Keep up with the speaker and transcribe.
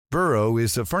Burrow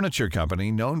is a furniture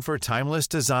company known for timeless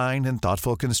design and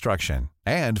thoughtful construction,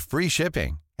 and free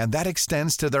shipping, and that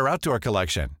extends to their outdoor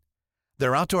collection.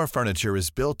 Their outdoor furniture is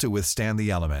built to withstand the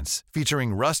elements,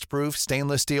 featuring rust-proof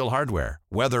stainless steel hardware,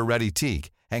 weather-ready teak,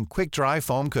 and quick-dry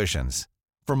foam cushions.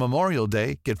 For Memorial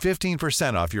Day, get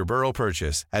 15% off your Burrow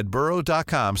purchase at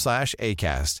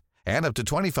burrow.com/ACAST and up to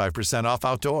 25% off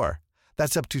outdoor.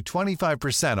 That's up to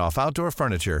 25% off outdoor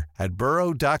furniture at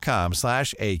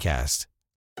burrow.com/ACAST.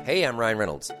 Hey, I'm Ryan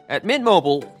Reynolds. At Mint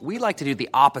Mobile, we like to do the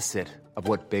opposite of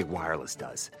what Big Wireless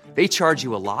does. They charge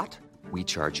you a lot, we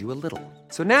charge you a little.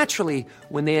 So naturally,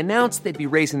 when they announced they'd be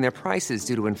raising their prices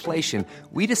due to inflation,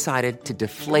 we decided to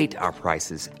deflate our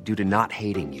prices due to not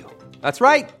hating you. That's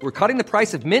right. We're cutting the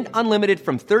price of Mint Unlimited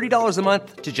from $30 a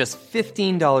month to just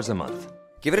 $15 a month.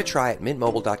 Give it a try at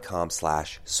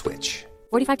mintmobile.com/switch.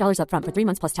 $45 up front for 3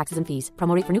 months plus taxes and fees.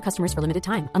 Promo rate for new customers for limited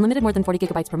time. Unlimited more than 40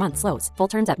 gigabytes per month. Slows full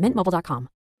terms at mintmobile.com.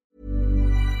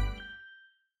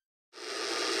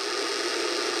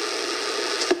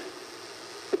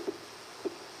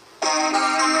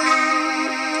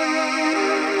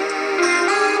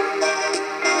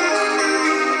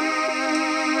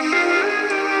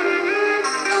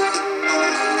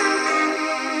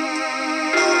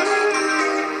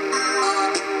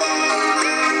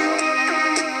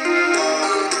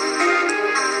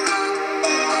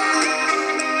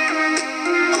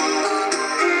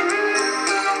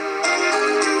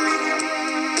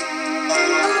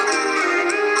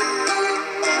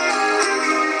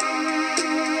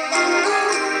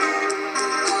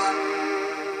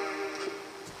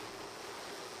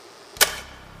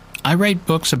 I write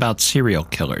books about serial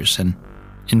killers, and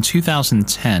in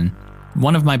 2010,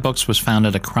 one of my books was found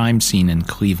at a crime scene in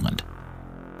Cleveland.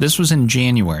 This was in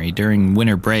January during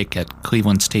winter break at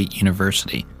Cleveland State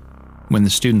University, when the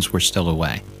students were still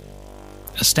away.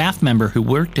 A staff member who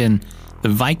worked in the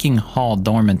Viking Hall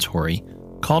dormitory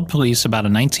called police about a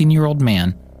 19-year-old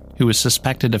man who was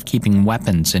suspected of keeping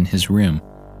weapons in his room.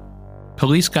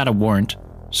 Police got a warrant,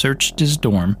 searched his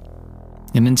dorm,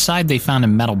 and inside they found a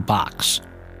metal box.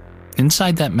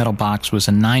 Inside that metal box was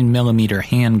a 9mm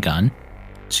handgun,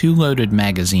 2 loaded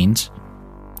magazines,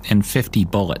 and 50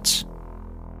 bullets.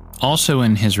 Also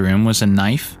in his room was a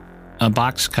knife, a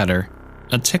box cutter,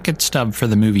 a ticket stub for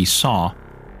the movie Saw,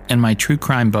 and my true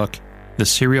crime book, The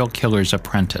Serial Killer's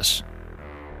Apprentice.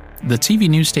 The TV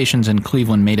news stations in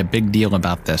Cleveland made a big deal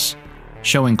about this,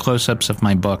 showing close-ups of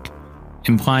my book,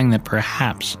 implying that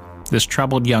perhaps this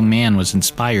troubled young man was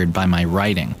inspired by my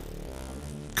writing.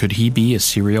 Could he be a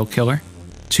serial killer?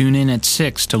 Tune in at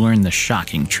 6 to learn the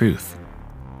shocking truth.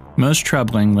 Most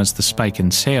troubling was the spike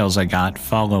in sales I got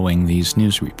following these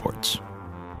news reports.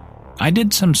 I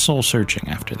did some soul searching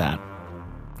after that.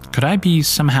 Could I be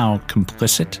somehow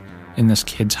complicit in this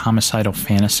kid's homicidal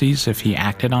fantasies if he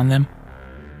acted on them?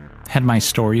 Had my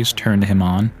stories turned him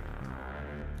on?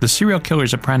 The Serial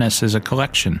Killer's Apprentice is a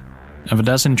collection of a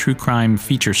dozen true crime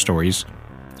feature stories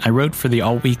I wrote for the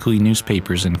all-weekly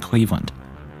newspapers in Cleveland.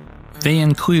 They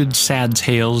include sad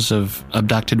tales of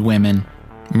abducted women,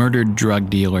 murdered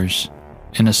drug dealers,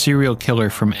 and a serial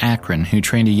killer from Akron who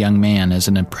trained a young man as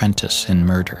an apprentice in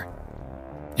murder.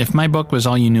 If my book was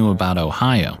all you knew about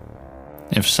Ohio,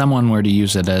 if someone were to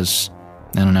use it as,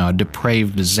 a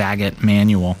depraved Zagat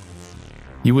manual,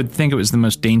 you would think it was the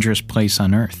most dangerous place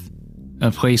on earth, a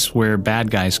place where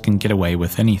bad guys can get away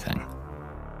with anything.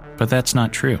 But that's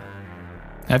not true.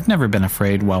 I've never been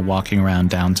afraid while walking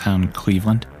around downtown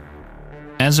Cleveland.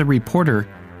 As a reporter,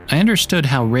 I understood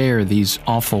how rare these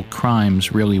awful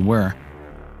crimes really were.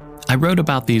 I wrote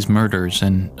about these murders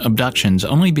and abductions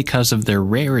only because of their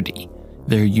rarity,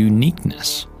 their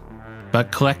uniqueness.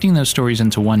 But collecting those stories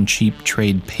into one cheap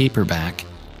trade paperback,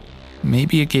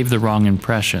 maybe it gave the wrong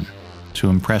impression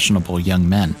to impressionable young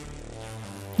men.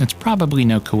 It's probably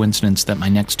no coincidence that my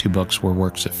next 2 books were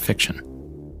works of fiction.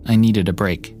 I needed a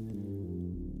break.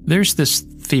 There's this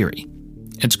theory.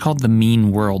 It's called the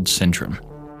mean world syndrome.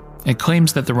 It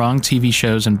claims that the wrong TV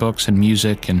shows and books and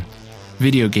music and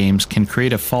video games can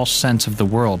create a false sense of the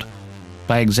world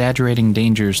by exaggerating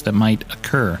dangers that might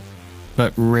occur,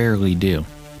 but rarely do.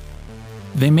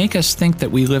 They make us think that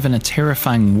we live in a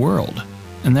terrifying world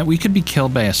and that we could be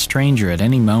killed by a stranger at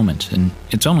any moment, and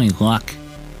it's only luck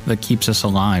that keeps us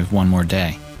alive one more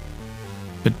day.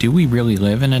 But do we really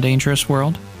live in a dangerous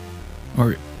world?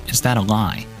 Or is that a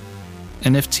lie?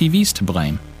 And if TV's to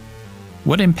blame,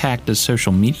 what impact does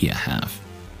social media have?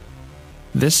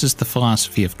 This is The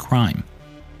Philosophy of Crime,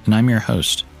 and I'm your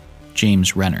host,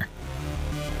 James Renner.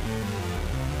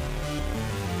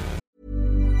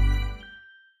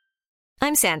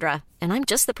 I'm Sandra, and I'm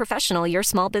just the professional your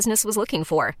small business was looking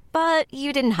for. But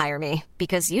you didn't hire me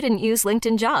because you didn't use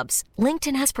LinkedIn Jobs.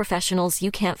 LinkedIn has professionals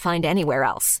you can't find anywhere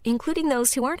else, including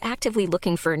those who aren't actively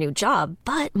looking for a new job,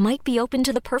 but might be open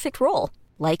to the perfect role,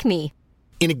 like me.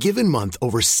 In a given month,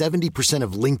 over 70%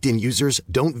 of LinkedIn users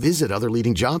don't visit other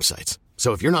leading job sites.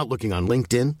 So if you're not looking on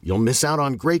LinkedIn, you'll miss out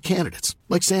on great candidates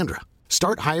like Sandra.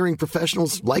 Start hiring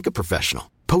professionals like a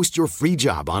professional. Post your free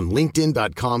job on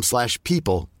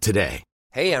linkedin.com/people today.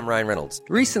 Hey, I'm Ryan Reynolds.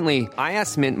 Recently, I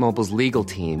asked Mint Mobile's legal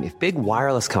team if big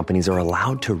wireless companies are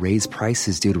allowed to raise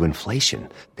prices due to inflation.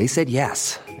 They said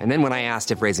yes. And then when I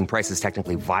asked if raising prices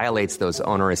technically violates those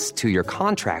onerous two-year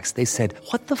contracts, they said,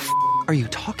 "What the f*** are you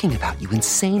talking about, you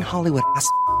insane Hollywood ass?"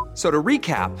 So to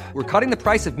recap, we're cutting the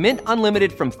price of Mint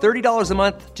Unlimited from $30 a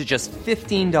month to just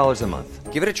 $15 a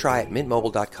month. Give it a try at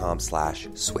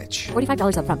mintmobile.com/switch.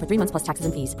 $45 up front for 3 months plus taxes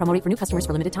and fees. Promo rate for new customers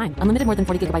for limited time. Unlimited more than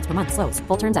 40 gigabytes per month. Slows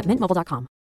full terms at mintmobile.com.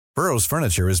 Burrow's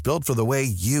furniture is built for the way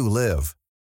you live.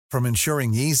 From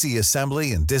ensuring easy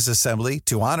assembly and disassembly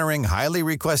to honoring highly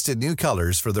requested new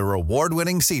colors for their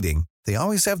award-winning seating, they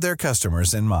always have their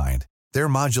customers in mind. Their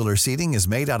modular seating is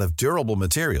made out of durable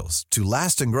materials to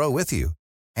last and grow with you.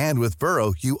 And with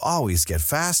Burrow, you always get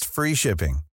fast, free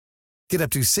shipping. Get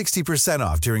up to 60%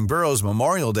 off during Burrow's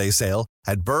Memorial Day sale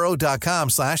at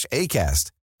burrow.com/ACAST.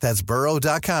 That's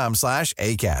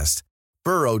burrow.com/ACAST.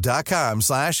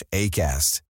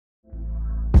 burrow.com/ACAST.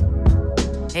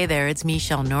 Hey there, it's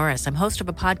Michelle Norris. I'm host of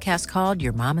a podcast called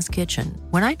Your Mama's Kitchen.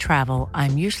 When I travel,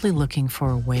 I'm usually looking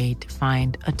for a way to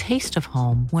find a taste of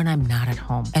home when I'm not at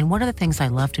home. And one of the things I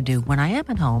love to do when I am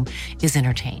at home is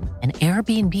entertain. And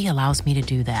Airbnb allows me to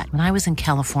do that. When I was in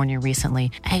California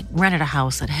recently, I rented a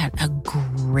house that had a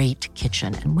great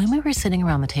kitchen. And when we were sitting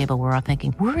around the table, we were all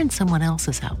thinking, we're in someone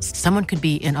else's house. Someone could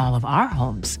be in all of our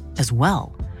homes as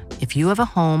well. If you have a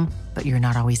home, but you're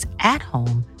not always at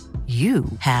home, you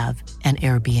have an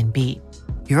Airbnb.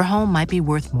 Your home might be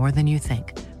worth more than you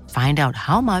think. Find out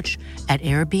how much at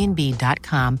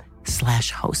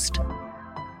airbnb.com/host.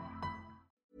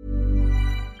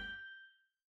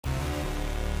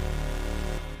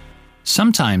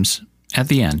 Sometimes, at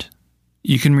the end,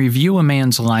 you can review a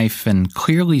man's life and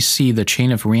clearly see the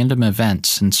chain of random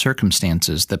events and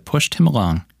circumstances that pushed him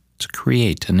along to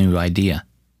create a new idea.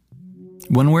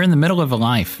 When we're in the middle of a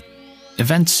life,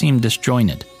 events seem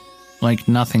disjointed, like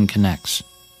nothing connects.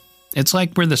 It's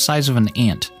like we're the size of an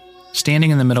ant,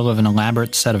 standing in the middle of an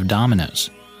elaborate set of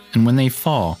dominoes, and when they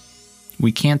fall,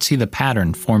 we can't see the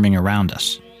pattern forming around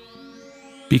us.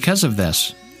 Because of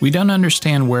this, we don't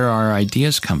understand where our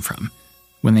ideas come from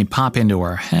when they pop into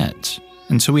our heads,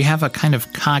 and so we have a kind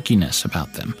of cockiness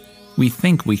about them. We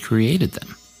think we created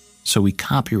them, so we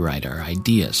copyright our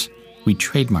ideas, we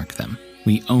trademark them,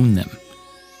 we own them.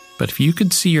 But if you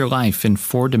could see your life in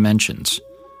 4 dimensions,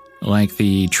 like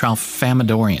the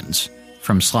Tralfamadorians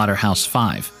from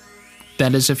Slaughterhouse-Five.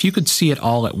 That is, if you could see it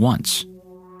all at once,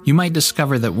 you might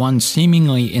discover that one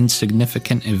seemingly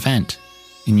insignificant event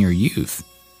in your youth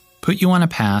put you on a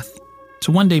path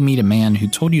to one day meet a man who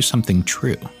told you something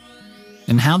true,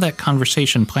 and how that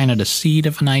conversation planted a seed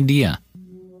of an idea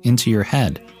into your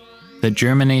head that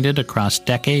germinated across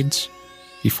decades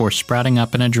before sprouting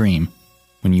up in a dream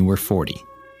when you were 40.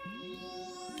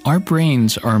 Our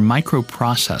brains are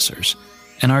microprocessors,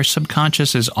 and our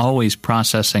subconscious is always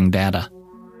processing data.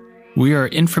 We are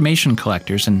information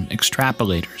collectors and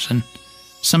extrapolators, and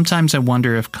sometimes I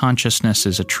wonder if consciousness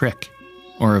is a trick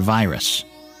or a virus,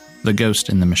 the ghost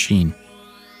in the machine.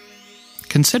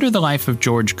 Consider the life of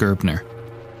George Gerbner.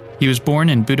 He was born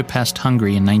in Budapest,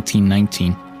 Hungary in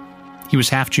 1919. He was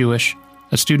half Jewish,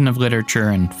 a student of literature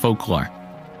and folklore,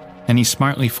 and he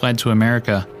smartly fled to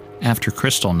America after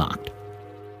Kristallnacht.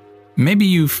 Maybe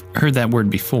you've heard that word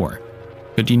before,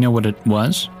 but do you know what it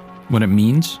was? What it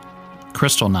means?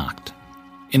 Kristallnacht.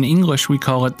 In English, we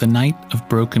call it the Night of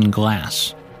Broken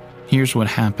Glass. Here's what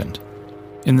happened.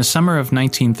 In the summer of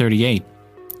 1938,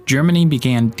 Germany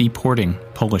began deporting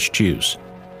Polish Jews.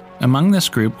 Among this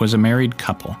group was a married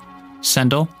couple,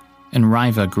 Sendel and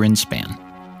Riva Grinspan.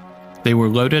 They were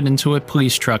loaded into a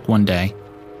police truck one day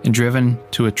and driven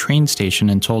to a train station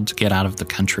and told to get out of the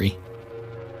country.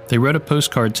 They wrote a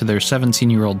postcard to their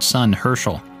 17-year-old son,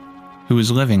 Herschel, who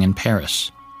was living in Paris.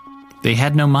 They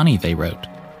had no money, they wrote.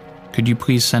 Could you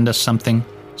please send us something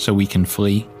so we can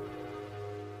flee?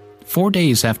 4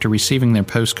 days after receiving their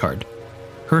postcard,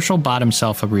 Herschel bought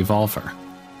himself a revolver.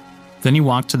 Then he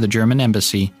walked to the German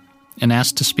embassy and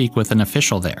asked to speak with an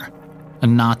official there, a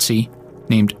Nazi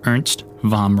named Ernst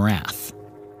vom Rath.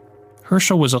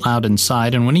 Herschel was allowed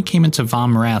inside, and when he came into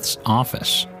vom Rath's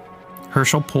office,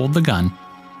 Herschel pulled the gun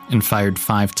and fired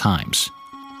 5 times,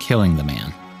 killing the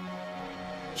man.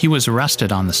 He was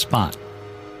arrested on the spot.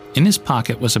 In his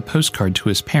pocket was a postcard to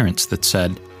his parents that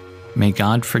said, "May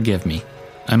God forgive me.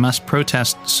 I must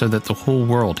protest so that the whole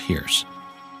world hears."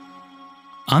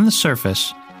 On the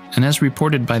surface, and as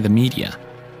reported by the media,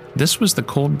 this was the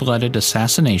cold-blooded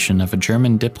assassination of a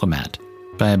German diplomat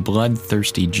by a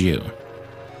bloodthirsty Jew.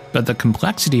 But the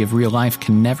complexity of real life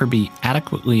can never be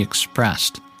adequately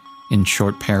expressed in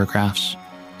short paragraphs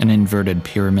and inverted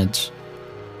pyramids.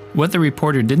 What the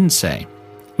reporter didn't say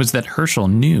was that Herschel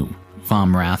knew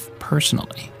vom Rath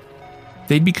personally.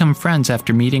 They'd become friends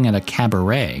after meeting at a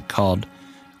cabaret called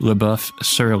Le Boeuf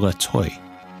sur le Toit,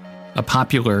 a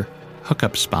popular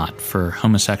hookup spot for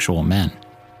homosexual men.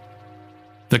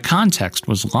 The context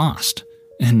was lost,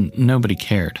 and nobody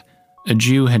cared. A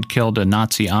Jew had killed a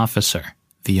Nazi officer.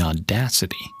 The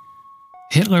audacity.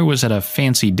 Hitler was at a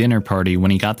fancy dinner party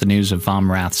when he got the news of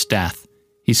vom Rath's death.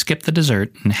 He skipped the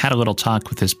dessert and had a little talk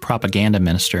with his propaganda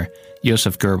minister,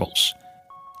 Joseph Goebbels.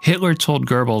 Hitler told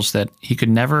Goebbels that he could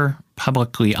never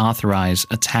publicly authorize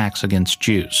attacks against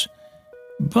Jews.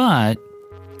 But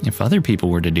if other people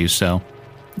were to do so,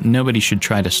 nobody should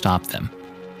try to stop them.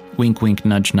 Wink, wink,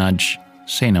 nudge, nudge,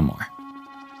 say no more.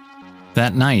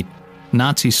 That night,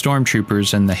 Nazi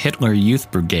stormtroopers and the Hitler Youth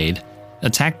Brigade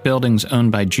attacked buildings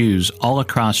owned by Jews all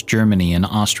across Germany and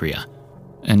Austria,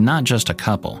 and not just a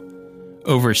couple.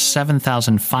 Over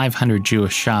 7,500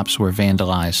 Jewish shops were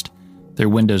vandalized, their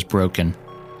windows broken,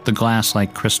 the glass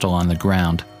like crystal on the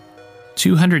ground.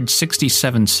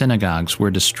 267 synagogues were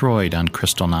destroyed on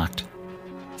Kristallnacht.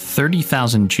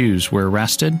 30,000 Jews were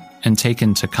arrested and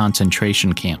taken to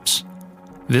concentration camps.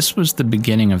 This was the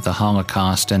beginning of the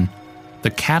Holocaust, and the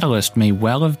catalyst may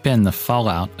well have been the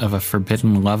fallout of a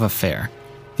forbidden love affair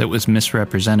that was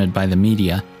misrepresented by the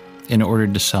media in order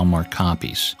to sell more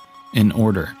copies, in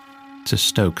order to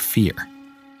stoke fear.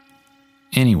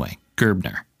 Anyway,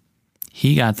 Gerbner.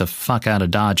 He got the fuck out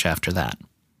of Dodge after that.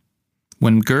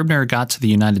 When Gerbner got to the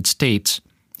United States,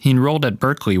 he enrolled at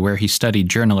Berkeley where he studied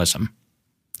journalism.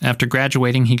 After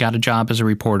graduating, he got a job as a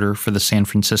reporter for the San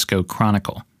Francisco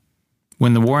Chronicle.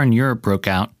 When the war in Europe broke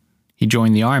out, he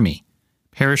joined the Army,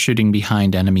 parachuting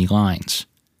behind enemy lines.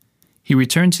 He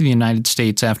returned to the United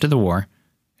States after the war,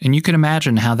 and you can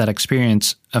imagine how that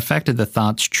experience affected the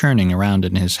thoughts churning around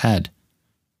in his head.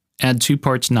 Add 2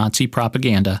 parts Nazi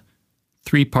propaganda,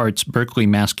 3 parts Berkeley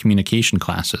mass communication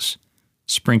classes,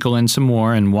 sprinkle in some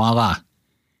war, and voila,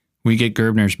 we get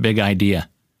Gerbner's big idea,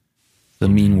 the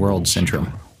mean world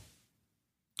syndrome.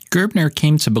 Gerbner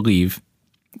came to believe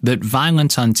that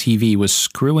violence on TV was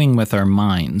screwing with our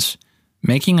minds,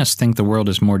 making us think the world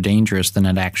is more dangerous than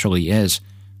it actually is,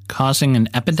 causing an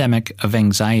epidemic of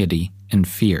anxiety and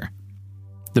fear.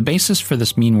 The basis for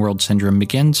this mean world syndrome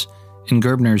begins in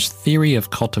Gerbner's theory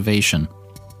of cultivation,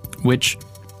 which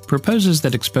proposes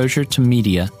that exposure to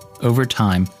media over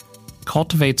time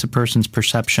cultivates a person's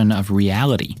perception of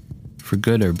reality, for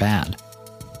good or bad.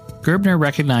 Gerbner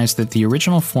recognized that the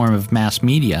original form of mass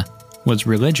media was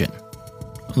religion.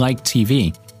 Like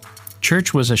TV,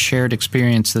 church was a shared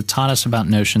experience that taught us about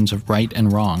notions of right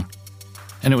and wrong,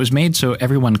 and it was made so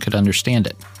everyone could understand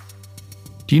it.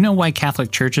 Do you know why Catholic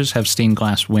churches have stained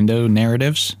glass window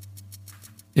narratives?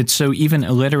 It's so even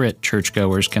illiterate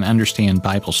churchgoers can understand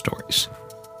Bible stories.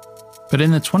 But in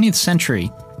the 20th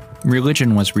century,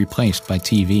 religion was replaced by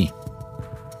TV.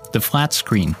 The flat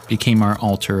screen became our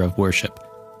altar of worship.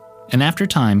 And after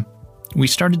time, we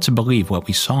started to believe what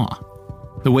we saw,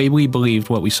 the way we believed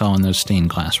what we saw in those stained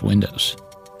glass windows.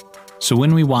 So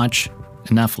when we watch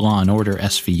enough Law & Order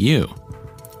SVU,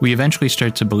 we eventually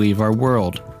start to believe our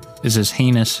world is as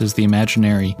heinous as the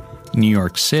imaginary New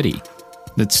York City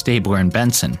that Stabler and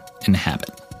Benson inhabit.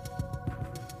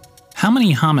 How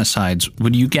many homicides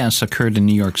would you guess occurred in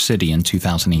New York City in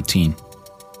 2018?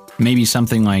 Maybe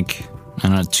something like,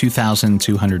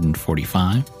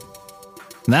 2,245?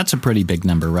 That's a pretty big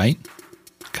number, right?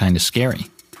 Kind of scary.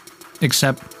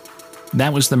 Except,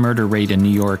 that was the murder rate in New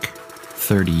York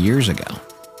 30 years ago.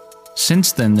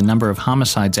 Since then, the number of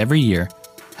homicides every year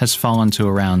has fallen to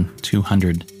around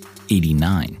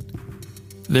 289.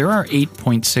 There are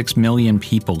 8.6 million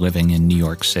people living in New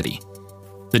York City.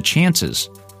 The chances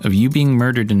of you being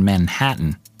murdered in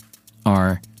Manhattan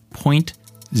are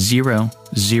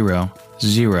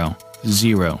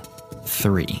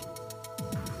 0.00003.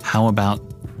 How about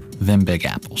them Big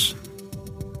Apples?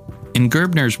 In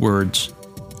Gerbner's words,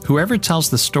 whoever tells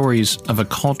the stories of a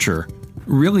culture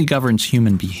really governs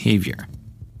human behavior.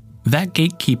 That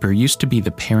gatekeeper used to be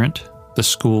the parent, the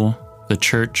school, the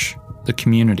church, the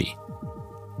community.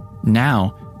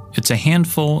 Now, it's a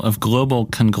handful of global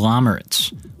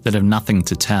conglomerates that have nothing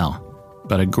to tell,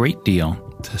 but a great deal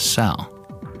to sell.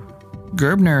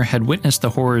 Gerbner had witnessed the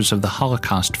horrors of the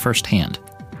Holocaust firsthand.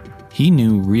 He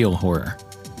knew real horror.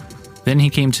 Then he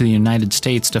came to the United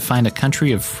States to find a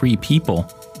country of free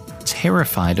people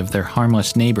terrified of their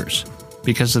harmless neighbors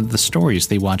because of the stories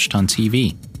they watched on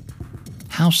TV.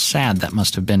 How sad that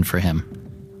must have been for him.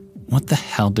 What the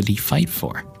hell did he fight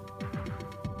for?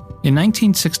 In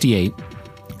 1968,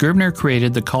 Gerbner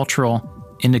created the Cultural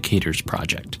Indicators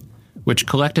Project, which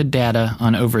collected data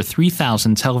on over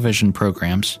 3,000 television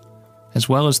programs, as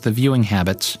well as the viewing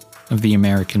habits of the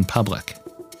American public.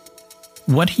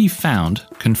 What he found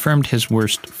confirmed his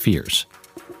worst fears.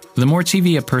 The more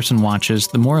TV a person watches,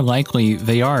 the more likely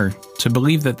they are to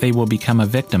believe that they will become a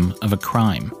victim of a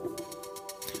crime.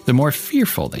 The more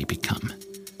fearful they become.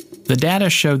 The data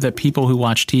showed that people who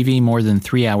watch TV more than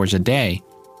 3 hours a day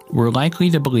were likely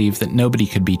to believe that nobody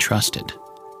could be trusted.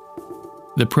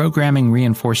 The programming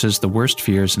reinforces the worst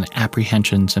fears and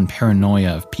apprehensions and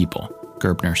paranoia of people,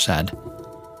 Gerbner said.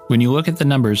 When you look at the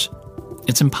numbers,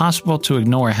 it's impossible to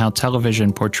ignore how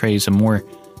television portrays a more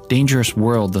dangerous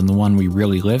world than the one we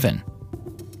really live in.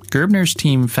 Gerbner's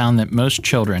team found that most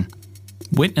children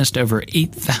witnessed over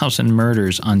 8,000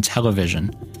 murders on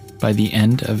television by the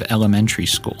end of elementary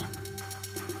school,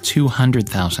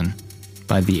 200,000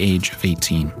 by the age of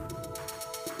 18.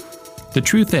 The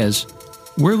truth is,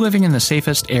 we're living in the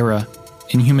safest era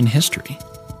in human history,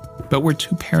 but we're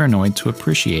too paranoid to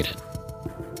appreciate it.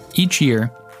 Each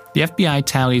year, the FBI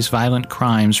tallies violent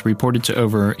crimes reported to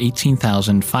over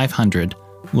 18,500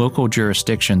 local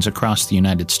jurisdictions across the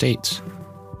United States.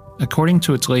 According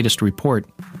to its latest report,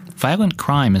 violent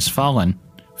crime has fallen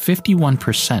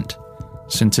 51%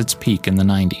 since its peak in the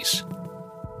 90s.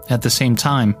 At the same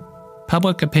time,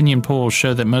 public opinion polls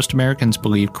show that most Americans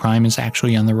believe crime is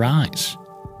actually on the rise.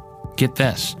 Get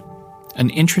this, an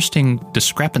interesting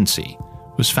discrepancy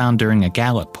was found during a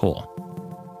Gallup poll.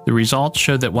 The results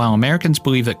showed that while Americans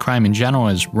believe that crime in general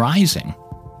is rising,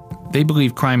 they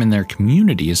believe crime in their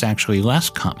community is actually less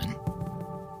common.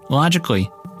 Logically,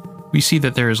 we see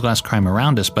that there is less crime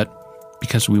around us, but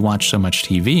because we watch so much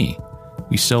TV,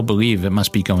 we still believe it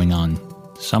must be going on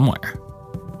somewhere.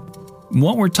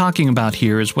 What we're talking about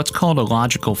here is what's called a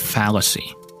logical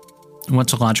fallacy.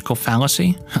 What's a logical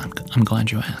fallacy? I'm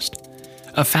glad you asked.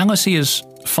 A fallacy is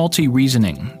faulty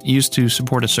reasoning used to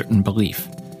support a certain belief.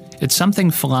 It's something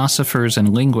philosophers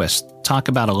and linguists talk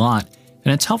about a lot,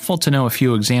 and it's helpful to know a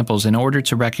few examples in order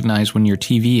to recognize when your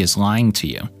TV is lying to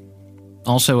you.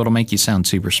 Also, it'll make you sound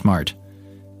super smart.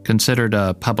 Considered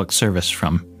a public service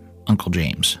from Uncle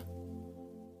James.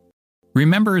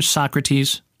 Remember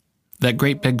Socrates, that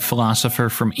great big philosopher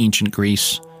from ancient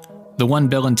Greece, the one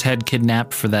Bill and Ted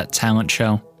kidnapped for that talent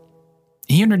show?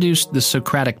 He introduced the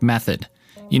Socratic method,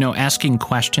 asking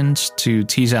questions to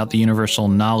tease out the universal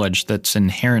knowledge that's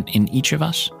inherent in each of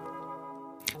us.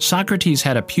 Socrates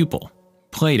had a pupil,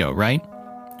 Plato, right?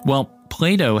 Well,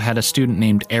 Plato had a student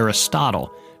named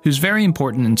Aristotle, who's very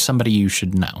important and somebody you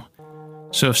should know.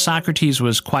 So if Socrates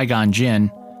was Qui-Gon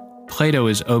Jinn, Plato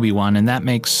is Obi-Wan, and that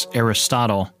makes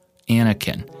Aristotle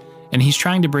Anakin. And he's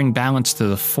trying to bring balance to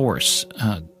the Force,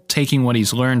 taking what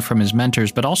he's learned from his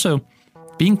mentors, but also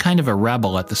being kind of a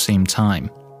rebel at the same time.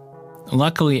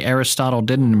 Luckily, Aristotle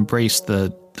didn't embrace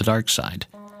the dark side.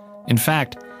 In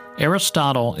fact,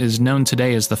 Aristotle is known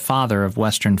today as the father of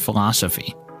Western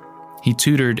philosophy. He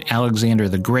tutored Alexander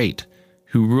the Great,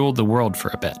 who ruled the world for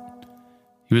a bit.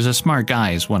 He was a smart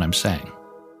guy, is what I'm saying.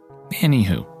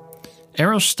 Anywho,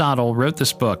 Aristotle wrote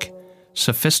this book,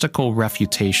 Sophistical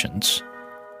Refutations.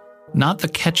 Not the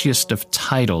catchiest of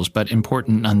titles, but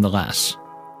important nonetheless.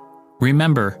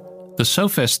 Remember, the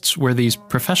sophists were these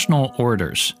professional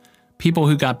orators, people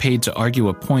who got paid to argue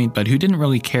a point, but who didn't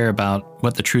really care about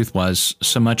what the truth was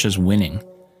so much as winning.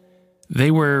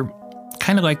 They were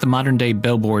kind of like the modern-day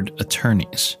billboard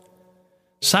attorneys.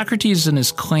 Socrates and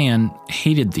his clan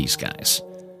hated these guys.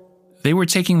 They were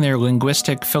taking their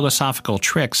linguistic, philosophical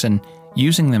tricks and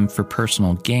using them for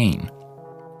personal gain.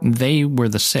 They were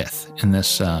the Sith in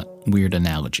this weird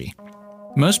analogy.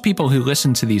 Most people who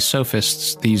listened to these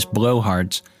sophists, these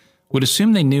blowhards, would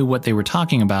assume they knew what they were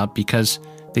talking about because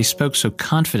they spoke so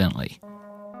confidently.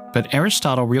 But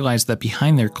Aristotle realized that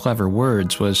behind their clever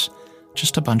words was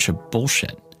just a bunch of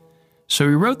bullshit. So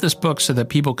he wrote this book so that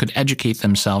people could educate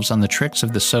themselves on the tricks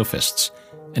of the sophists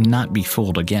and not be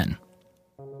fooled again.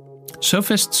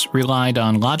 Sophists relied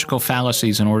on logical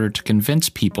fallacies in order to convince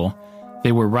people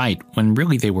they were right when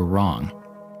really they were wrong.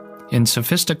 In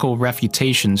Sophistical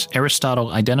Refutations,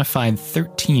 Aristotle identified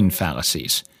 13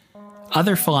 fallacies.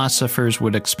 Other philosophers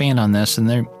would expand on this, and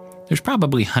there's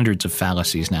probably hundreds of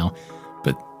fallacies now,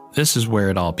 but this is where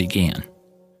it all began.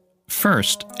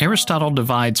 First, Aristotle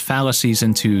divides fallacies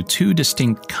into two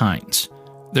distinct kinds.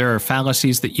 There are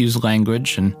fallacies that use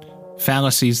language and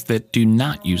fallacies that do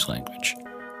not use language.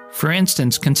 For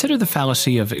instance, consider the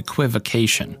fallacy of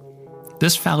equivocation.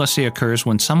 This fallacy occurs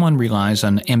when someone relies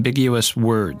on ambiguous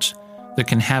words that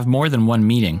can have more than one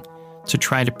meaning to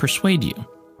try to persuade you.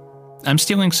 I'm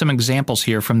stealing some examples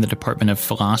here from the Department of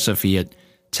Philosophy at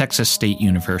Texas State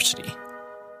University.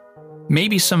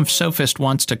 Maybe some sophist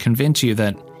wants to convince you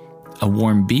that a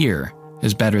warm beer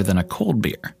is better than a cold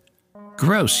beer.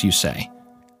 Gross, you say.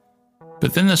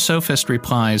 But then the sophist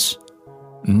replies,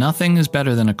 nothing is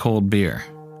better than a cold beer.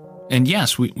 And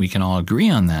yes, we can all agree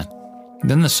on that.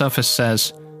 Then the sophist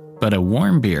says, but a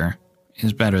warm beer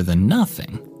is better than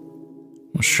nothing.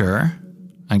 Well, sure,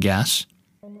 I guess.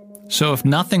 So if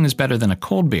nothing is better than a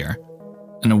cold beer,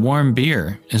 and a warm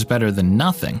beer is better than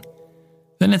nothing,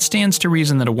 then it stands to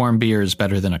reason that a warm beer is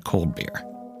better than a cold beer.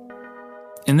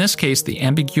 In this case, the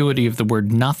ambiguity of the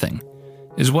word nothing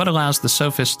is what allows the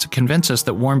sophist to convince us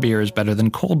that warm beer is better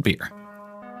than cold beer.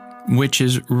 Which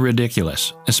is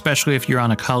ridiculous, especially if you're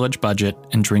on a college budget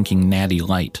and drinking Natty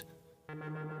Light.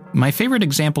 My favorite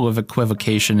example of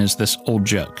equivocation is this old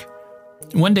joke.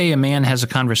 One day a man has a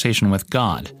conversation with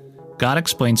God. God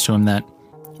explains to him that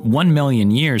 1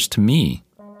 million years to me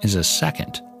is a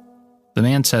second. The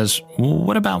man says, well,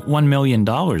 what about $1 million,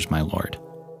 my lord?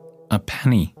 A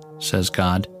penny, says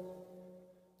God.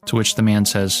 To which the man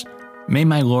says, may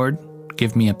my lord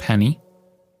give me a penny?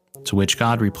 To which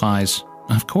God replies,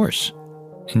 of course,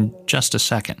 in just a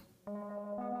second.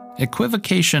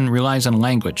 Equivocation relies on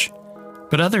language,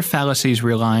 but other fallacies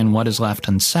rely on what is left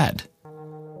unsaid.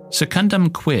 Secundum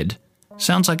quid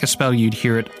sounds like a spell you'd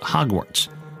hear at Hogwarts,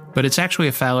 but it's actually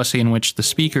a fallacy in which the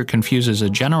speaker confuses a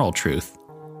general truth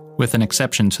with an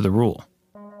exception to the rule.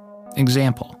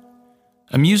 Example: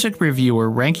 a music reviewer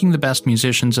ranking the best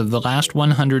musicians of the last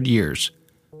 100 years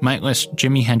might list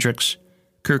Jimi Hendrix,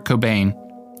 Kurt Cobain,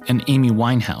 and Amy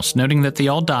Winehouse, noting that they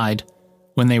all died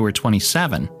when they were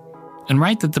 27, and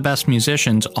write that the best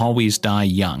musicians always die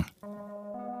young.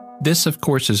 This, of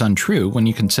course, is untrue when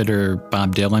you consider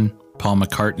Bob Dylan, Paul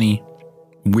McCartney,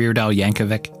 Weird Al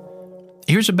Yankovic.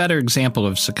 Here's a better example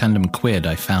of secundum quid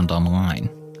I found online.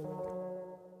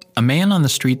 A man on the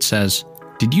street says,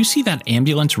 did you see that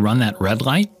ambulance run that red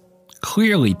light?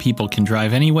 Clearly people can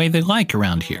drive any way they like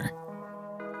around here.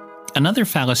 Another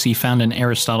fallacy found in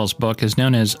Aristotle's book is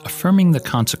known as affirming the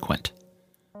consequent.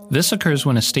 This occurs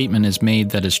when a statement is made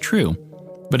that is true,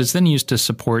 but is then used to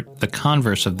support the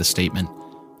converse of the statement,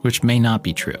 which may not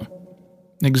be true.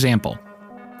 Example: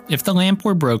 if the lamp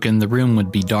were broken, the room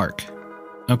would be dark.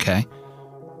 Okay,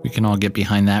 we can all get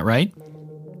behind that, right?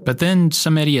 But then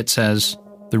some idiot says,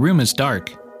 the room is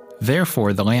dark,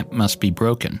 therefore the lamp must be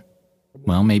broken.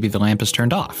 Well, maybe the lamp is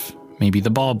turned off. Maybe the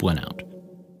bulb went out.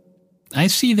 I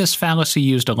see this fallacy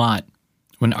used a lot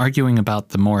when arguing about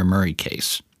the Maura Murray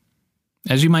case.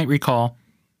 As you might recall,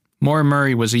 Maura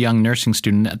Murray was a young nursing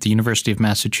student at the University of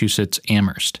Massachusetts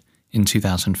Amherst in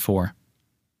 2004.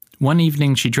 One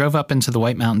evening, she drove up into the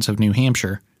White Mountains of New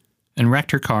Hampshire and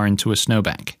wrecked her car into a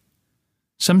snowbank.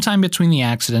 Sometime between the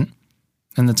accident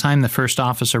and the time the first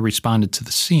officer responded to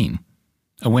the scene,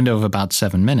 a window of about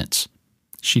 7 minutes,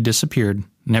 she disappeared,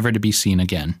 never to be seen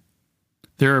again.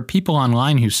 There are people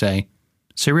online who say,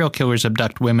 serial killers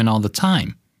abduct women all the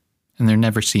time, and they're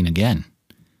never seen again.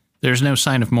 There's no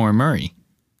sign of Maura Murray,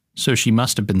 so she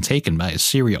must have been taken by a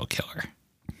serial killer.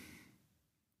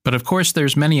 But of course,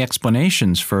 there's many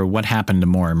explanations for what happened to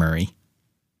Maura Murray.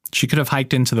 She could have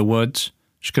hiked into the woods.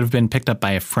 She could have been picked up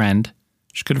by a friend.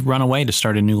 She could have run away to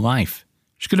start a new life.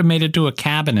 She could have made it to a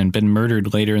cabin and been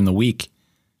murdered later in the week.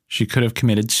 She could have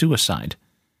committed suicide.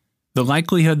 The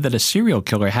likelihood that a serial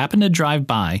killer happened to drive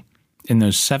by in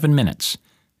those 7 minutes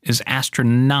is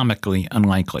astronomically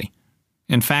unlikely.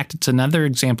 In fact, it's another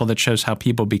example that shows how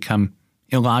people become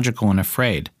illogical and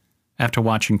afraid after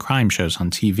watching crime shows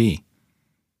on TV.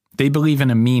 They believe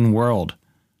in a mean world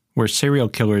where serial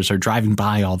killers are driving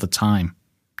by all the time,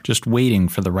 just waiting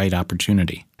for the right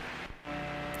opportunity.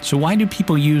 So why do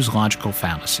people use logical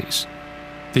fallacies?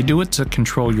 They do it to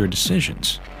control your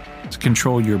decisions, to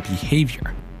control your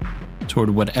behavior toward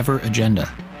whatever agenda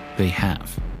they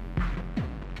have.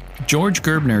 George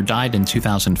Gerbner died in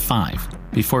 2005,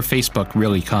 before Facebook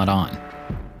really caught on.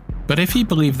 But if he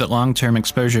believed that long-term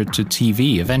exposure to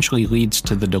TV eventually leads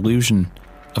to the delusion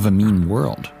of a mean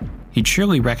world, he'd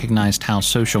surely recognized how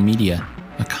social media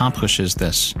accomplishes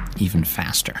this even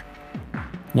faster.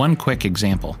 One quick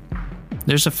example.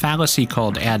 There's a fallacy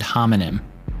called ad hominem,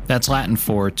 that's Latin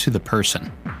for to the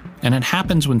person, and it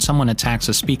happens when someone attacks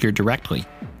a speaker directly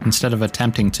instead of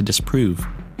attempting to disprove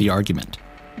the argument.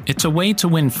 It's a way to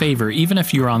win favor even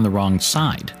if you're on the wrong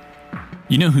side.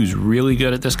 You know who's really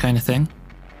good at this kind of thing?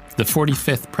 The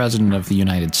 45th President of the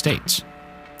United States.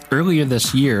 Earlier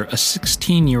this year, a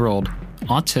 16-year-old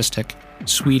autistic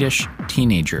Swedish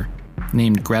teenager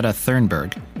named Greta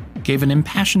Thunberg gave an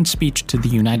impassioned speech to the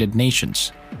United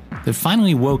Nations that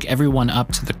finally woke everyone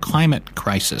up to the climate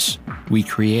crisis we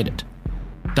created.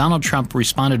 Donald Trump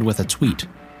responded with a tweet.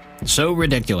 "So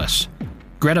ridiculous.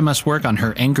 Greta must work on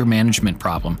her anger management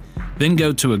problem, then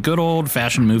go to a good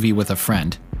old-fashioned movie with a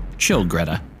friend. Chill,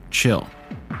 Greta, chill."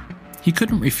 He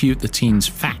couldn't refute the teen's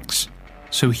facts,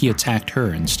 so he attacked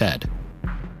her instead.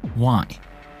 Why?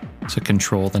 To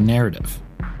control the narrative.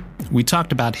 We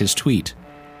talked about his tweet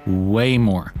way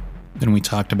more than we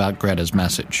talked about Greta's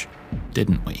message,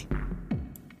 didn't we?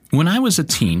 When I was a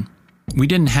teen, we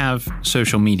didn't have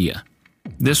social media.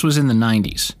 This was in the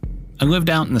 90s. I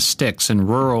lived out in the sticks in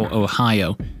rural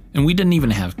Ohio, and we didn't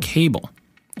even have cable.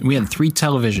 We had 3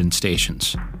 television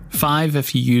stations, 5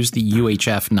 if you used the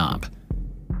UHF knob.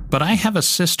 But I have a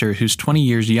sister who's 20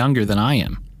 years younger than I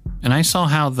am, and I saw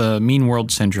how the Mean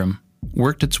World Syndrome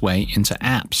worked its way into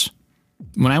apps.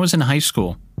 When I was in high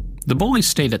school, the bullies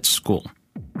stayed at school.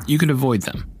 You could avoid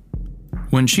them.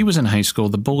 When she was in high school,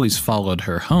 the bullies followed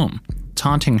her home,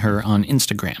 taunting her on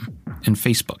Instagram and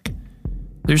Facebook.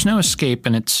 There's no escape,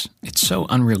 and it's so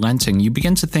unrelenting. You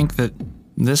begin to think that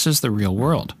this is the real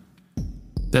world,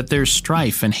 that there's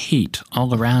strife and hate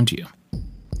all around you.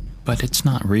 But it's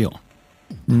not real.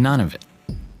 None of it.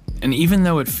 And even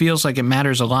though it feels like it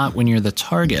matters a lot when you're the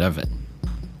target of it,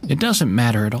 it doesn't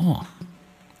matter at all.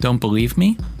 Don't believe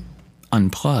me?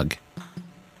 Unplug.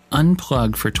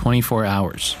 Unplug for 24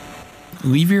 hours.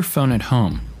 Leave your phone at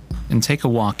home and take a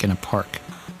walk in a park.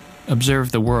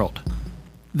 Observe the world.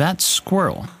 That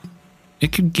squirrel,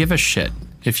 it could give a shit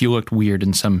if you looked weird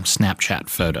in some Snapchat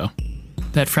photo.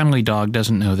 That friendly dog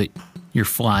doesn't know that your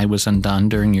fly was undone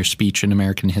during your speech in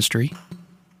American history.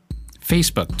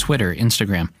 Facebook, Twitter,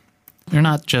 Instagram, they're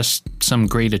not just some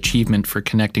great achievement for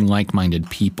connecting like-minded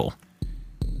people.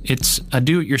 It's a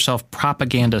do-it-yourself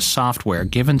propaganda software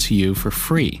given to you for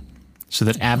free so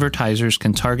that advertisers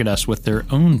can target us with their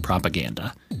own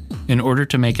propaganda in order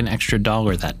to make an extra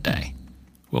 $1 that day.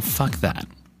 Well, fuck that.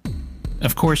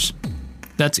 Of course,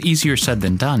 that's easier said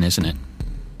than done, isn't it?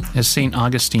 As St.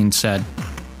 Augustine said,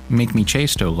 "Make me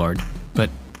chaste, O Lord,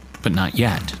 but not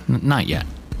yet, not yet."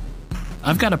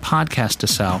 I've got a podcast to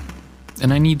sell,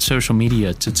 and I need social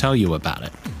media to tell you about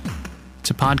it.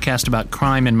 It's a podcast about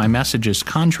crime, and my message is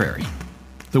contrary.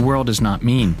 The world is not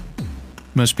mean.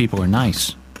 Most people are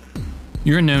nice.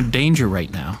 You're in no danger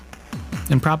right now,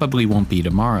 and probably won't be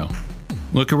tomorrow.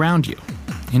 Look around you.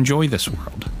 Enjoy this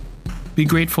world. Be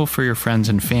grateful for your friends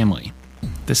and family.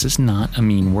 This is not a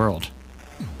mean world.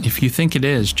 If you think it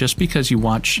is just because you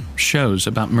watch shows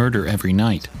about murder every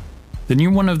night, then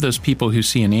you're one of those people who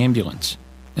see an ambulance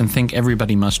and think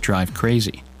everybody must drive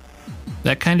crazy.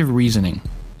 That kind of reasoning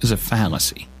is a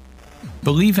fallacy.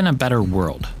 Believe in a better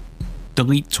world.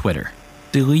 Delete Twitter.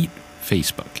 Delete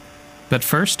Facebook. But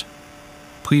first,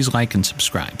 please like and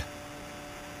subscribe.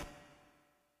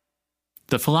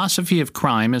 The Philosophy of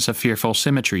Crime is a Fearful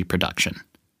Symmetry production.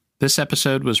 This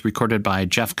episode was recorded by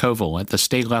Jeff Koval at the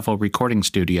State Level Recording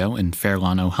Studio in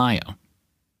Fairlawn, Ohio.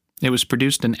 It was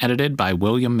produced and edited by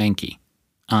William Mankey.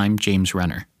 I'm James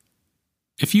Renner.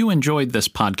 If you enjoyed this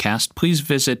podcast, please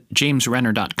visit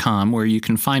jamesrenner.com where you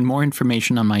can find more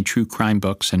information on my true crime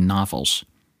books and novels.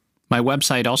 My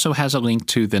website also has a link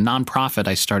to the nonprofit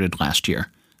I started last year,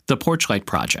 the Porchlight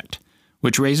Project,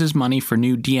 which raises money for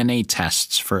new DNA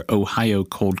tests for Ohio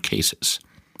cold cases.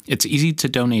 It's easy to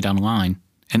donate online,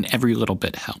 and every little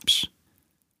bit helps.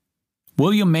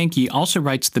 William Mankey also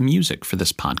writes the music for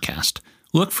this podcast.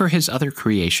 Look for his other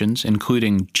creations,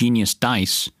 including Genius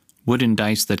Dice, wooden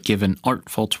dice that give an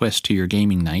artful twist to your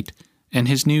gaming night, and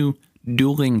his new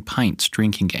Dueling Pints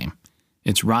drinking game.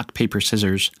 It's rock, paper,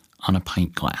 scissors on a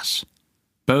pint glass.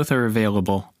 Both are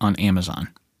available on Amazon.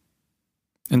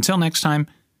 Until next time,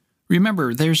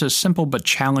 remember, there's a simple but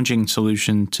challenging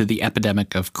solution to the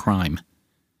epidemic of crime.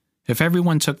 If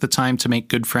everyone took the time to make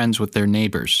good friends with their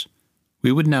neighbors,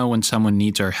 we would know when someone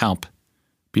needs our help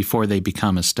before they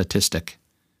become a statistic.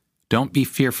 Don't be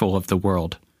fearful of the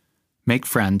world. Make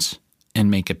friends and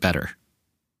make it better.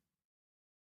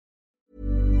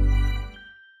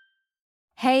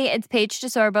 Hey, it's Paige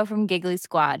DeSorbo from Giggly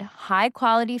Squad. High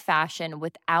quality fashion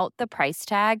without the price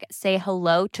tag. Say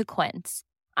hello to Quince.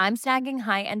 I'm snagging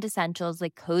high-end essentials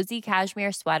like cozy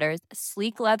cashmere sweaters,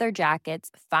 sleek leather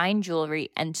jackets, fine jewelry,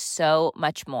 and so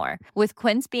much more. With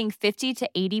Quince being 50 to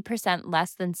 80%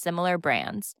 less than similar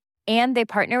brands. And they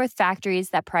partner with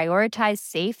factories that prioritize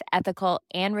safe, ethical,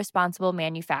 and responsible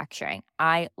manufacturing.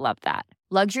 I love that.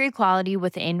 Luxury quality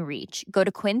within reach. Go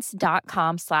to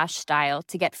quince.com/style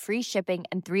to get free shipping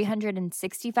and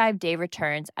 365-day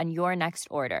returns on your next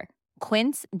order.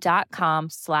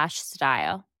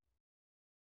 Quince.com/style.